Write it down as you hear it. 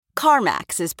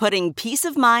CarMax is putting peace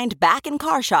of mind back in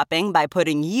car shopping by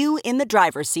putting you in the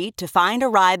driver's seat to find a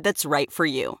ride that's right for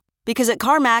you. Because at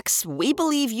CarMax, we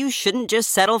believe you shouldn't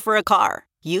just settle for a car.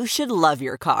 You should love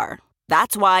your car.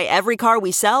 That's why every car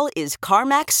we sell is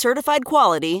CarMax certified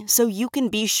quality, so you can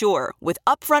be sure with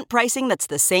upfront pricing that's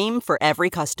the same for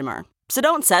every customer. So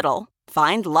don't settle.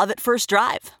 Find love at first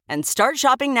drive and start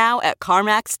shopping now at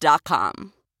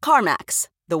CarMax.com. CarMax,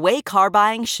 the way car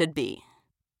buying should be.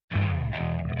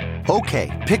 Okay,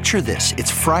 picture this.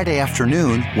 It's Friday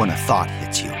afternoon when a thought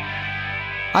hits you.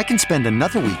 I can spend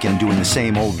another weekend doing the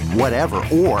same old whatever,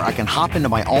 or I can hop into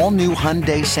my all-new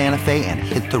Hyundai Santa Fe and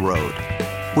hit the road.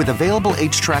 With available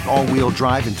H-Track all-wheel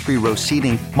drive and 3-row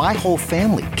seating, my whole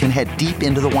family can head deep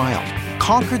into the wild.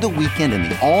 Conquer the weekend in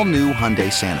the all-new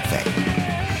Hyundai Santa Fe.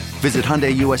 Visit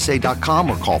HyundaiUSA.com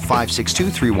or call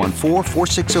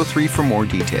 562-314-4603 for more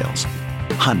details.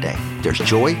 Hyundai, there's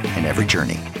joy in every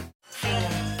journey.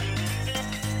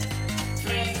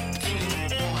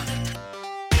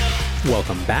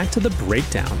 Welcome back to The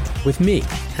Breakdown with me,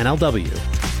 NLW.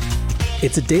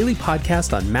 It's a daily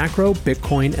podcast on macro,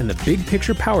 Bitcoin, and the big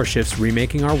picture power shifts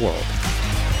remaking our world.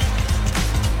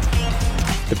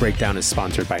 The Breakdown is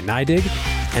sponsored by NYDIG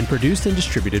and produced and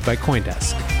distributed by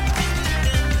CoinDesk.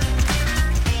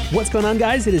 What's going on,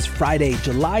 guys? It is Friday,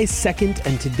 July 2nd,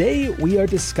 and today we are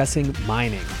discussing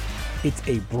mining. It's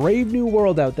a brave new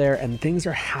world out there, and things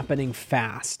are happening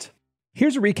fast.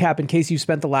 Here's a recap in case you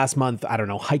spent the last month,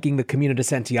 hiking the Camino de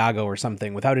Santiago or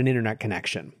something without an internet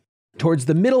connection. Towards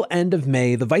the middle end of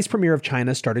May, the vice premier of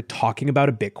China started talking about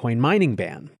a Bitcoin mining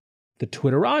ban. The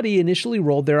Twitterati initially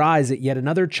rolled their eyes at yet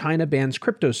another China bans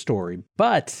crypto story,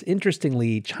 but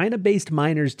interestingly, China-based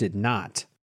miners did not.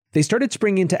 They started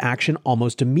springing into action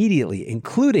almost immediately,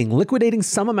 including liquidating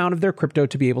some amount of their crypto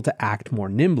to be able to act more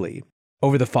nimbly.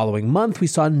 Over the following month, we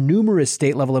saw numerous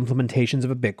state-level implementations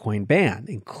of a Bitcoin ban,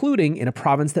 including in a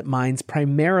province that mines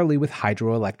primarily with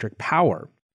hydroelectric power.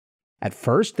 At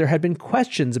first, there had been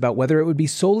questions about whether it would be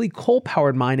solely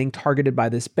coal-powered mining targeted by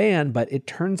this ban, but it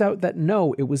turns out that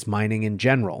no, it was mining in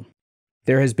general.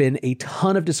 There has been a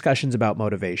ton of discussions about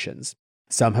motivations.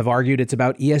 Some have argued it's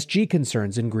about ESG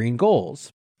concerns and green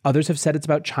goals. Others have said it's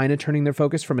about China turning their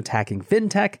focus from attacking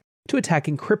fintech to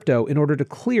attacking crypto in order to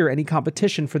clear any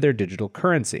competition for their digital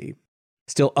currency.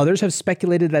 Still, others have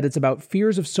speculated that it's about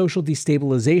fears of social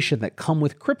destabilization that come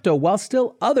with crypto, while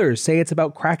still others say it's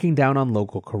about cracking down on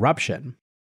local corruption.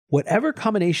 Whatever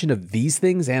combination of these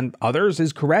things and others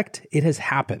is correct, it has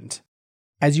happened.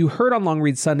 As you heard on Long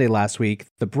Read Sunday last week,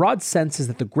 the broad sense is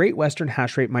that the Great Western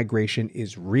hash rate migration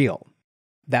is real.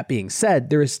 That being said,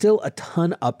 there is still a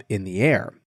ton up in the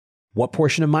air. What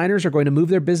portion of miners are going to move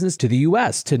their business to the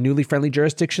US, to newly friendly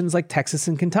jurisdictions like Texas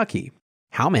and Kentucky?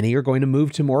 How many are going to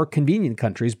move to more convenient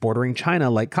countries bordering China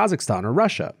like Kazakhstan or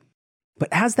Russia? But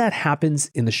as that happens,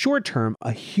 in the short term,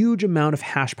 a huge amount of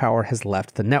hash power has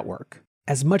left the network,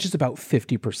 as much as about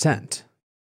 50%.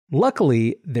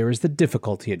 Luckily, there is the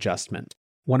difficulty adjustment,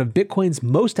 one of Bitcoin's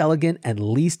most elegant and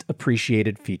least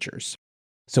appreciated features.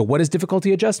 So what is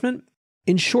difficulty adjustment?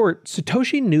 In short,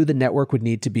 Satoshi knew the network would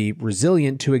need to be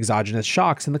resilient to exogenous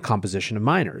shocks in the composition of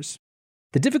miners.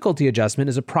 The difficulty adjustment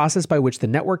is a process by which the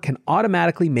network can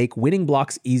automatically make winning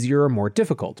blocks easier or more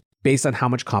difficult, based on how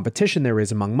much competition there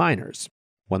is among miners.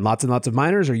 When lots and lots of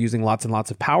miners are using lots and lots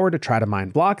of power to try to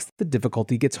mine blocks, the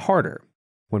difficulty gets harder.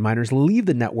 When miners leave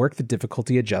the network, the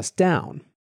difficulty adjusts down.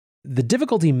 The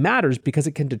difficulty matters because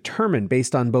it can determine,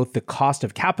 based on both the cost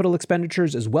of capital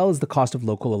expenditures as well as the cost of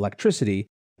local electricity,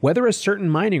 whether a certain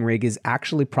mining rig is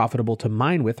actually profitable to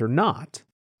mine with or not.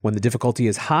 When the difficulty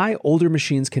is high, older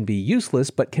machines can be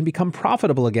useless but can become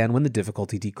profitable again when the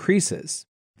difficulty decreases.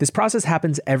 This process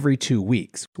happens every 2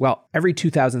 weeks. Well, every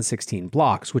 2016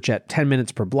 blocks, which at 10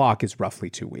 minutes per block is roughly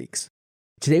 2 weeks.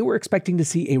 Today we're expecting to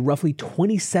see a roughly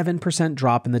 27%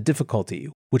 drop in the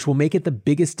difficulty, which will make it the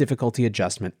biggest difficulty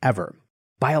adjustment ever.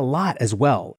 By a lot as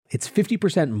well. It's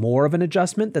 50% more of an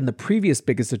adjustment than the previous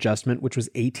biggest adjustment, which was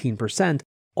 18%,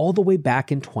 all the way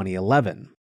back in 2011.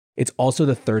 It's also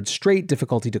the third straight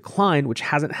difficulty decline, which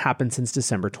hasn't happened since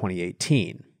December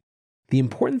 2018. The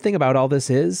important thing about all this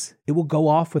is, it will go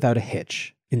off without a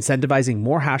hitch, incentivizing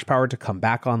more hash power to come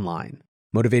back online,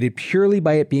 motivated purely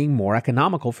by it being more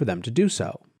economical for them to do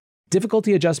so.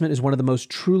 Difficulty adjustment is one of the most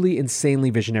truly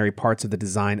insanely visionary parts of the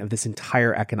design of this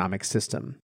entire economic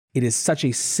system. It is such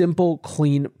a simple,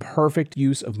 clean, perfect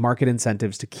use of market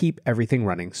incentives to keep everything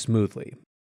running smoothly.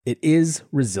 It is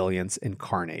resilience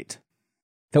incarnate.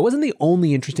 That wasn't the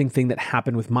only interesting thing that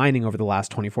happened with mining over the last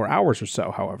 24 hours or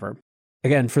so, however.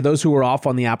 Again, for those who were off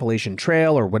on the Appalachian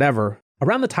Trail or whatever,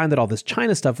 Around the time that all this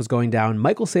China stuff was going down,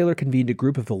 Michael Saylor convened a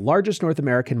group of the largest North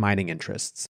American mining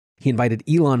interests. He invited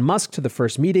Elon Musk to the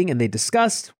first meeting and they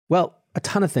discussed, well, a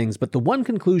ton of things, but the one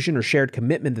conclusion or shared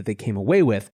commitment that they came away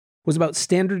with was about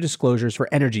standard disclosures for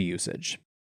energy usage.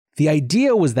 The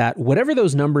idea was that whatever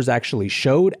those numbers actually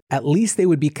showed, at least they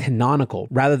would be canonical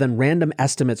rather than random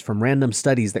estimates from random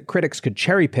studies that critics could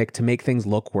cherry pick to make things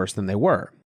look worse than they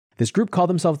were. This group called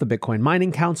themselves the Bitcoin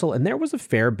Mining Council, and there was a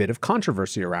fair bit of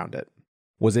controversy around it.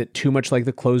 Was it too much like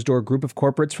the closed-door group of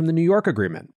corporates from the New York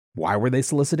Agreement? Why were they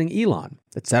soliciting Elon?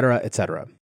 Etc., etc.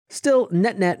 Still,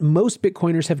 net-net, most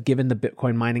Bitcoiners have given the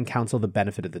Bitcoin Mining Council the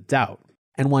benefit of the doubt.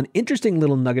 And one interesting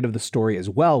little nugget of the story as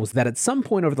well was that at some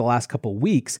point over the last couple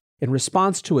weeks, in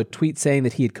response to a tweet saying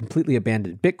that he had completely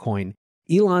abandoned Bitcoin,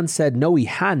 Elon said no he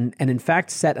hadn't, and in fact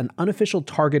set an unofficial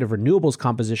target of renewables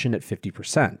composition at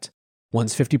 50%.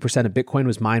 Once 50% of Bitcoin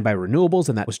was mined by renewables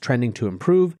and that was trending to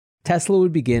improve, Tesla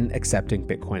would begin accepting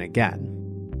Bitcoin again.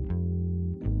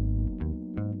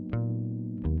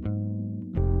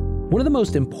 One of the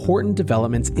most important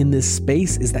developments in this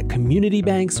space is that community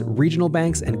banks, regional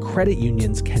banks, and credit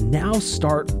unions can now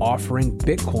start offering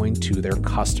Bitcoin to their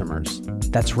customers.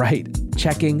 That's right,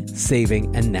 checking,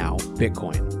 saving, and now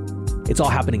Bitcoin. It's all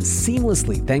happening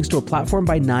seamlessly thanks to a platform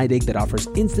by NYDIG that offers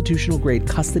institutional-grade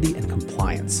custody and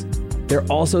compliance. They're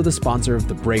also the sponsor of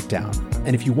The Breakdown.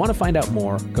 And if you want to find out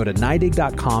more, go to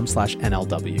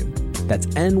NYDIG.com/NLW. That's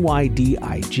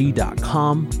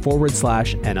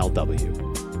NYDIG.com/NLW.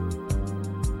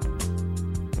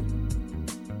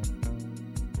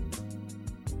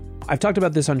 I've talked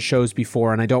about this on shows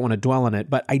before, and I don't want to dwell on it,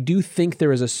 but I do think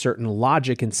there is a certain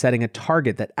logic in setting a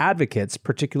target that advocates,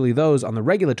 particularly those on the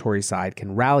regulatory side,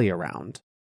 can rally around.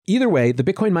 Either way, the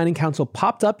Bitcoin Mining Council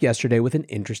popped up yesterday with an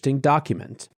interesting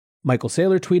document. Michael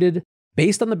Saylor tweeted,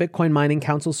 based on the Bitcoin Mining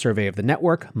Council survey of the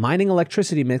network, mining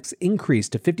electricity mix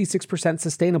increased to 56%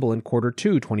 sustainable in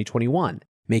Q2 2021,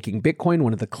 making Bitcoin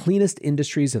one of the cleanest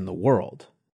industries in the world.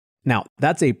 Now,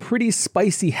 that's a pretty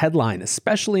spicy headline,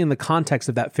 especially in the context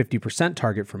of that 50%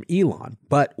 target from Elon.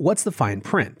 But what's the fine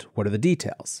print? What are the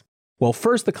details? Well,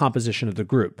 first, the composition of the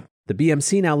group. The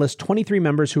BMC now lists 23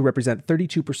 members who represent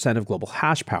 32% of global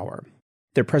hash power.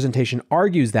 Their presentation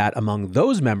argues that among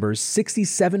those members,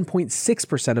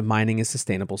 67.6% of mining is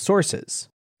sustainable sources.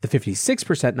 The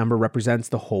 56% number represents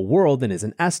the whole world and is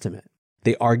an estimate.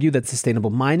 They argue that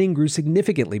sustainable mining grew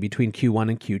significantly between Q1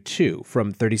 and Q2,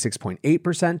 from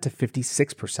 36.8% to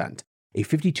 56%, a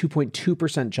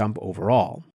 52.2% jump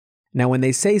overall. Now, when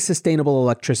they say sustainable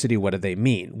electricity, what do they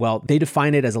mean? Well, they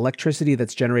define it as electricity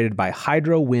that's generated by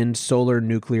hydro, wind, solar,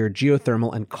 nuclear,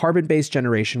 geothermal, and carbon-based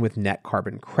generation with net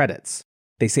carbon credits.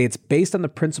 They say it's based on the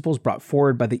principles brought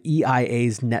forward by the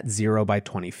EIA's Net Zero by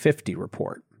 2050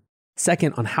 report.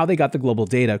 Second, on how they got the global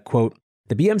data, quote,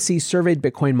 the BMC surveyed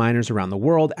Bitcoin miners around the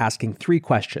world asking 3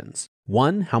 questions.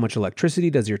 1, how much electricity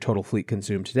does your total fleet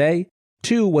consume today?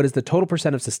 2, what is the total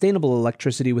percent of sustainable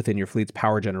electricity within your fleet's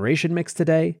power generation mix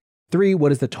today? 3,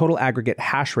 what is the total aggregate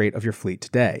hash rate of your fleet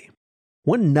today?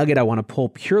 One nugget I want to pull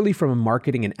purely from a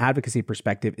marketing and advocacy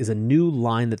perspective is a new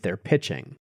line that they're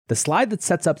pitching. The slide that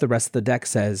sets up the rest of the deck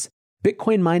says,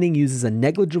 Bitcoin mining uses a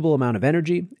negligible amount of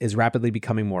energy, is rapidly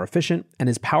becoming more efficient, and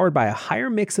is powered by a higher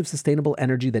mix of sustainable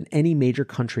energy than any major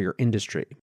country or industry.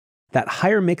 That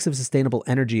higher mix of sustainable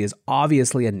energy is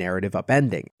obviously a narrative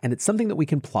upending, and it's something that we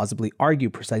can plausibly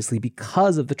argue precisely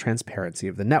because of the transparency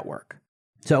of the network.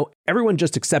 So everyone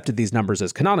just accepted these numbers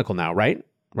as canonical now, right?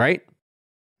 Right?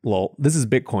 Lol, this is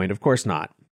Bitcoin, of course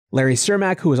not. Larry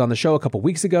Cermak, who was on the show a couple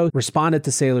weeks ago, responded to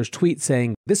Saylor's tweet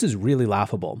saying, this is really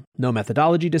laughable. No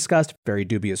methodology discussed, very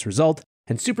dubious result,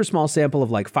 and super small sample of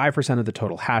like 5% of the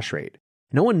total hash rate.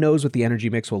 No one knows what the energy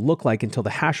mix will look like until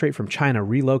the hash rate from China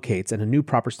relocates and a new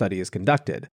proper study is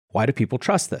conducted. Why do people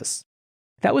trust this?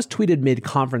 That was tweeted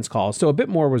mid-conference call, so a bit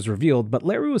more was revealed, but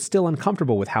Larry was still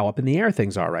uncomfortable with how up in the air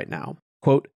things are right now.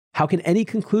 Quote, how can any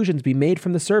conclusions be made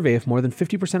from the survey if more than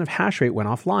 50% of hash rate went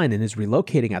offline and is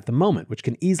relocating at the moment, which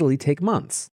can easily take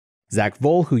months? Zach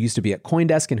Voll, who used to be at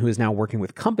CoinDesk and who is now working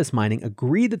with Compass Mining,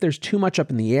 agreed that there's too much up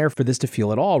in the air for this to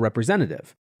feel at all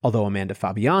representative. Although Amanda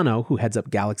Fabiano, who heads up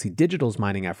Galaxy Digital's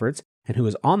mining efforts and who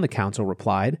is on the council,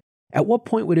 replied, at what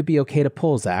point would it be okay to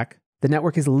pull, Zach? The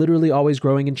network is literally always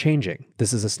growing and changing.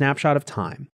 This is a snapshot of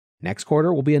time. Next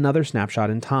quarter will be another snapshot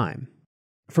in time.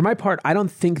 For my part, I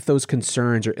don't think those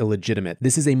concerns are illegitimate.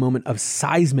 This is a moment of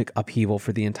seismic upheaval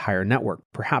for the entire network,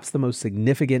 perhaps the most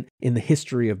significant in the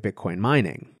history of Bitcoin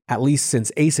mining, at least since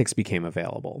ASICs became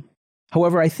available.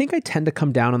 However, I think I tend to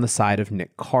come down on the side of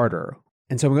Nick Carter,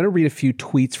 and so I'm going to read a few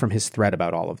tweets from his thread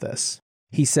about all of this.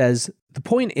 He says, the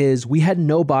point is, we had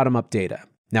no bottom-up data.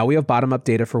 Now we have bottom-up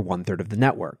data for 1/3 of the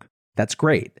network. That's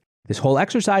great. This whole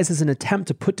exercise is an attempt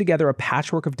to put together a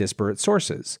patchwork of disparate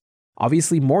sources.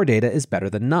 Obviously, more data is better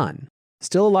than none.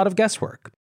 Still a lot of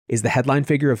guesswork. Is the headline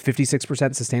figure of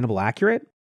 56% sustainable accurate?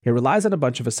 It relies on a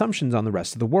bunch of assumptions on the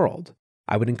rest of the world.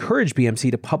 I would encourage BMC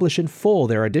to publish in full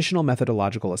their additional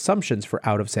methodological assumptions for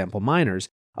out-of-sample miners,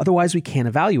 otherwise we can't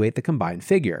evaluate the combined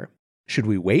figure. Should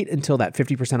we wait until that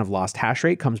 50% of lost hash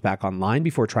rate comes back online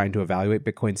before trying to evaluate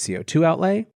Bitcoin's CO2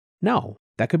 outlay? No,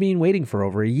 that could mean waiting for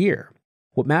over a year.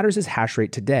 What matters is hash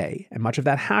rate today, and much of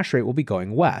that hash rate will be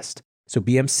going west, so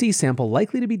BMC sample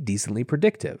likely to be decently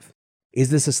predictive. Is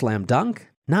this a slam dunk?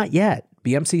 Not yet.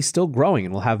 BMC is still growing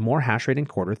and will have more hash rate in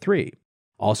Q3.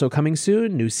 Also coming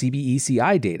soon, new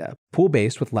CBECI data,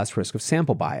 pool-based with less risk of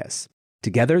sample bias.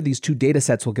 Together, these two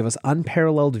datasets will give us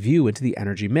unparalleled view into the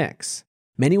energy mix.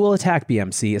 Many will attack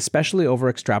BMC, especially over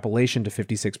extrapolation to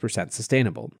 56%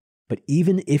 sustainable. But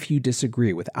even if you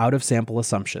disagree with out-of-sample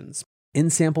assumptions,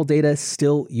 in-sample data is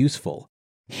still useful.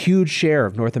 Huge share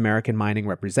of North American mining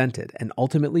represented, and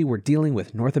ultimately we're dealing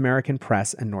with North American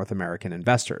press and North American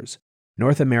investors.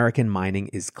 North American mining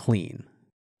is clean.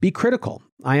 Be critical.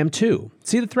 I am too.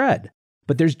 See the thread.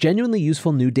 But there's genuinely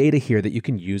useful new data here that you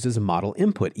can use as a model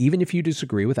input, even if you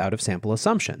disagree with out-of-sample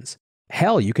assumptions.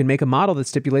 Hell, you can make a model that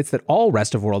stipulates that all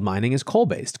rest-of-world mining is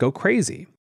coal-based. Go crazy.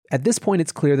 At this point,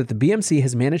 it's clear that the BMC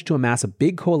has managed to amass a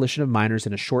big coalition of miners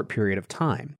in a short period of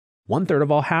time. 1/3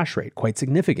 of all hash rate, quite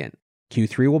significant.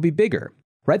 Q3 will be bigger.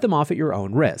 Write them off at your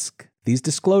own risk. These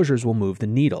disclosures will move the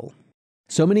needle.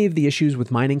 So many of the issues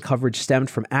with mining coverage stemmed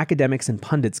from academics and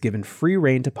pundits given free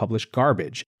rein to publish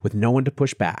garbage with no one to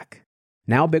push back.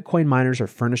 Now Bitcoin miners are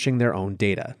furnishing their own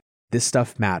data. This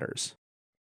stuff matters.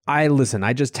 I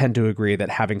just tend to agree that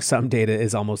having some data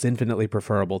is almost infinitely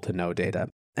preferable to no data.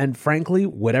 And frankly,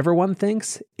 whatever one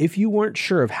thinks, if you weren't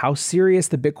sure of how serious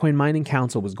the Bitcoin Mining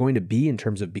Council was going to be in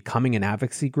terms of becoming an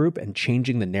advocacy group and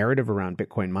changing the narrative around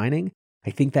Bitcoin mining,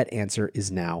 I think that answer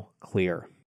is now clear.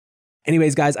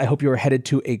 Anyways, guys, I hope you are headed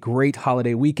to a great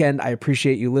holiday weekend. I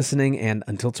appreciate you listening, and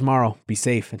until tomorrow, be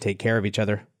safe and take care of each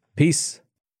other. Peace.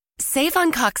 Save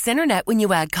on Cox Internet when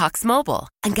you add Cox Mobile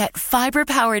and get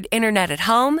fiber-powered internet at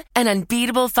home and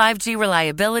unbeatable 5G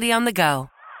reliability on the go.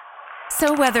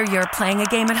 So whether you're playing a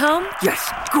game at home,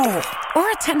 yes, cool,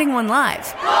 or attending one live,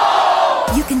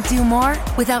 you can do more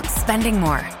without spending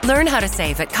more. Learn how to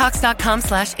save at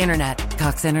cox.com/internet.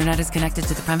 Cox Internet is connected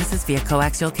to the premises via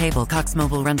coaxial cable. Cox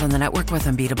Mobile runs on the network with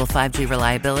unbeatable 5G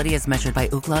reliability as measured by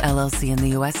Ookla LLC in the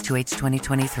U.S. to H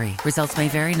 2023. Results may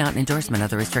vary, not an endorsement.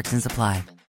 Other restrictions apply.